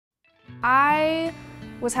I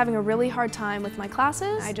was having a really hard time with my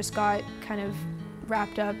classes. I just got kind of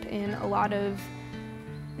wrapped up in a lot of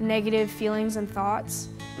negative feelings and thoughts.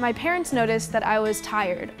 My parents noticed that I was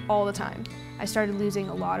tired all the time. I started losing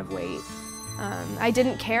a lot of weight. I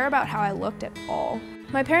didn't care about how I looked at all.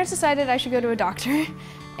 My parents decided I should go to a doctor,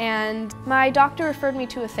 and my doctor referred me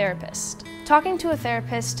to a therapist. Talking to a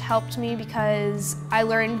therapist helped me because I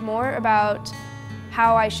learned more about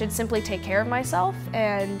how I should simply take care of myself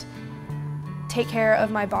and take care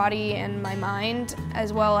of my body and my mind,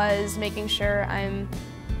 as well as making sure I'm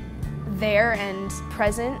there and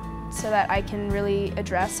present so that I can really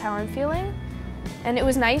address how I'm feeling. And it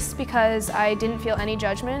was nice because I didn't feel any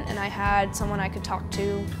judgment and I had someone I could talk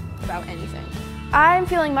to about anything. I'm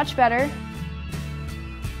feeling much better.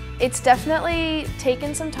 It's definitely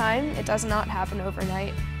taken some time. It does not happen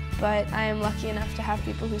overnight, but I am lucky enough to have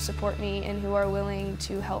people who support me and who are willing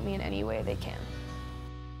to help me in any way they can.